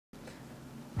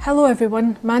Hello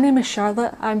everyone, my name is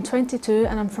Charlotte, I'm 22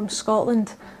 and I'm from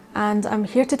Scotland, and I'm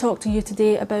here to talk to you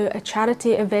today about a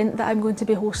charity event that I'm going to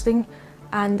be hosting,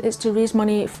 and it's to raise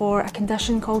money for a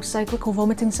condition called cyclical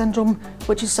vomiting syndrome,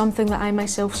 which is something that I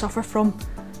myself suffer from.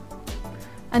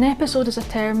 An episode is a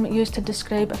term used to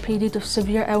describe a period of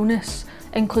severe illness,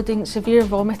 including severe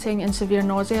vomiting and severe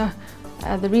nausea.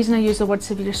 The reason I use the word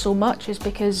severe so much is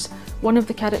because one of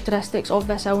the characteristics of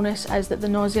this illness is that the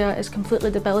nausea is completely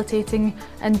debilitating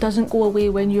and doesn't go away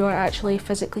when you are actually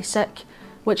physically sick,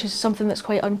 which is something that's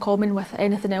quite uncommon with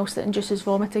anything else that induces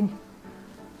vomiting.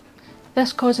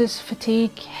 This causes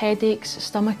fatigue, headaches,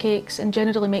 stomach aches, and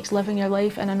generally makes living your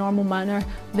life in a normal manner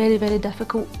very, very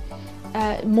difficult.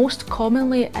 Most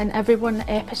commonly in everyone,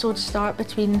 episodes start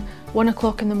between 1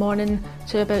 o'clock in the morning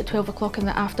to about 12 o'clock in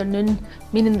the afternoon,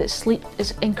 meaning that sleep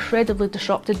is incredibly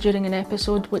disrupted during an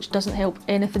episode, which doesn't help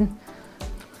anything.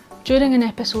 During an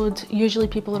episode, usually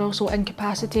people are also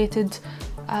incapacitated,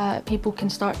 people can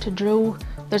start to drool.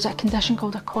 There's a condition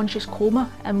called a conscious coma,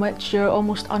 in which you're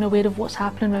almost unaware of what's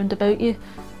happening around about you,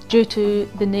 due to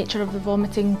the nature of the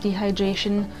vomiting,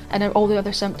 dehydration, and all the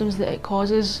other symptoms that it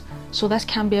causes. So this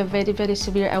can be a very, very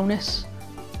severe illness.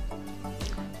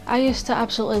 I used to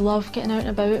absolutely love getting out and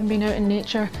about and being out in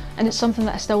nature, and it's something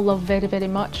that I still love very, very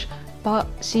much, but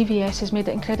CVS has made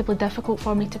it incredibly difficult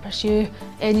for me to pursue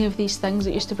any of these things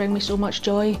that used to bring me so much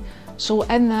joy. So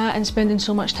in that, and spending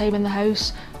so much time in the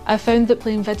house, I found that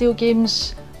playing video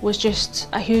games was just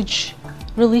a huge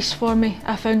release for me.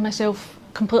 I found myself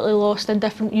completely lost in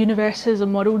different universes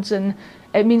and worlds, and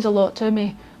it means a lot to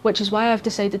me, which is why I've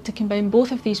decided to combine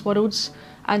both of these worlds,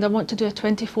 and I want to do a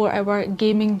 24-hour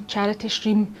gaming charity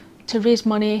stream to raise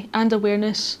money and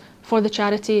awareness for the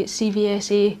charity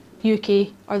CVSA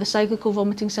UK, or the Cyclical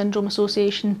Vomiting Syndrome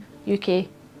Association UK.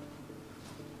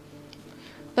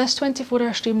 This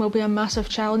 24-hour stream will be a massive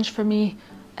challenge for me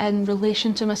in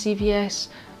relation to my CVS.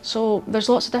 So there's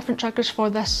lots of different triggers for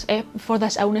this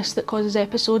illness that causes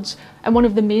episodes, and one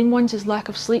of the main ones is lack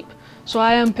of sleep. So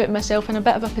I am putting myself in a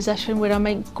bit of a position where I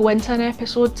might go into an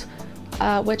episode,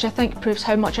 which I think proves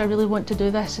how much I really want to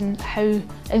do this and how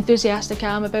enthusiastic I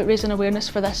am about raising awareness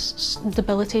for this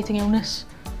debilitating illness.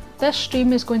 This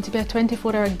stream is going to be a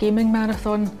 24-hour gaming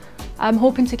marathon. I'm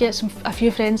hoping to get a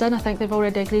few friends in. I think they've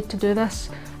already agreed to do this.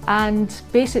 And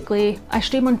basically, I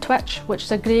stream on Twitch, which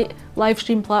is a great live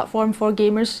stream platform for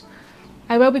gamers.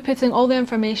 I will be putting all the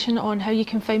information on how you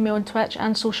can find me on Twitch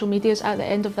and social medias at the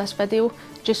end of this video,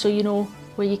 just so you know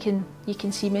where you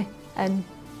can see me and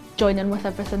join in with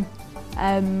everything.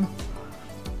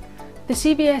 The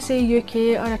CVSA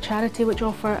UK are a charity which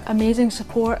offer amazing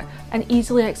support and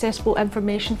easily accessible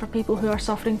information for people who are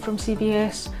suffering from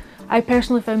CVS. I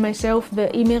personally found myself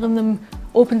that emailing them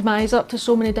opened my eyes up to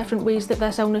so many different ways that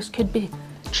this illness could be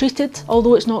treated,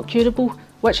 although it's not curable,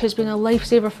 which has been a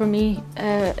lifesaver for me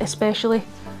especially.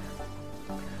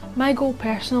 My goal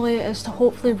personally is to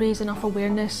hopefully raise enough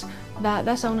awareness that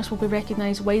this illness will be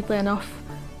recognised widely enough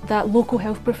that local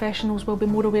health professionals will be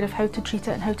more aware of how to treat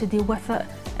it and how to deal with it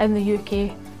in the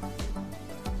UK.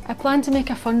 I plan to make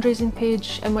a fundraising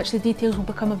page in which the details will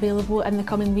become available in the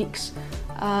coming weeks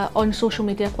on social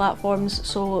media platforms,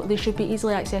 so they should be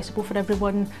easily accessible for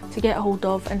everyone to get a hold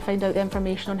of and find out the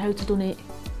information on how to donate.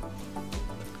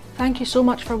 Thank you so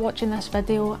much for watching this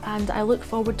video, and I look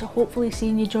forward to hopefully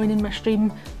seeing you joining my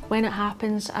stream when it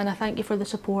happens, and I thank you for the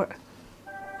support.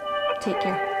 Take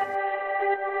care.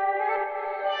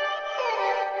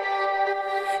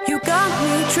 You got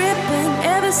me tripping.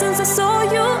 Ever since I saw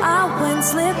you, I went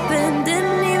slipping. Didn't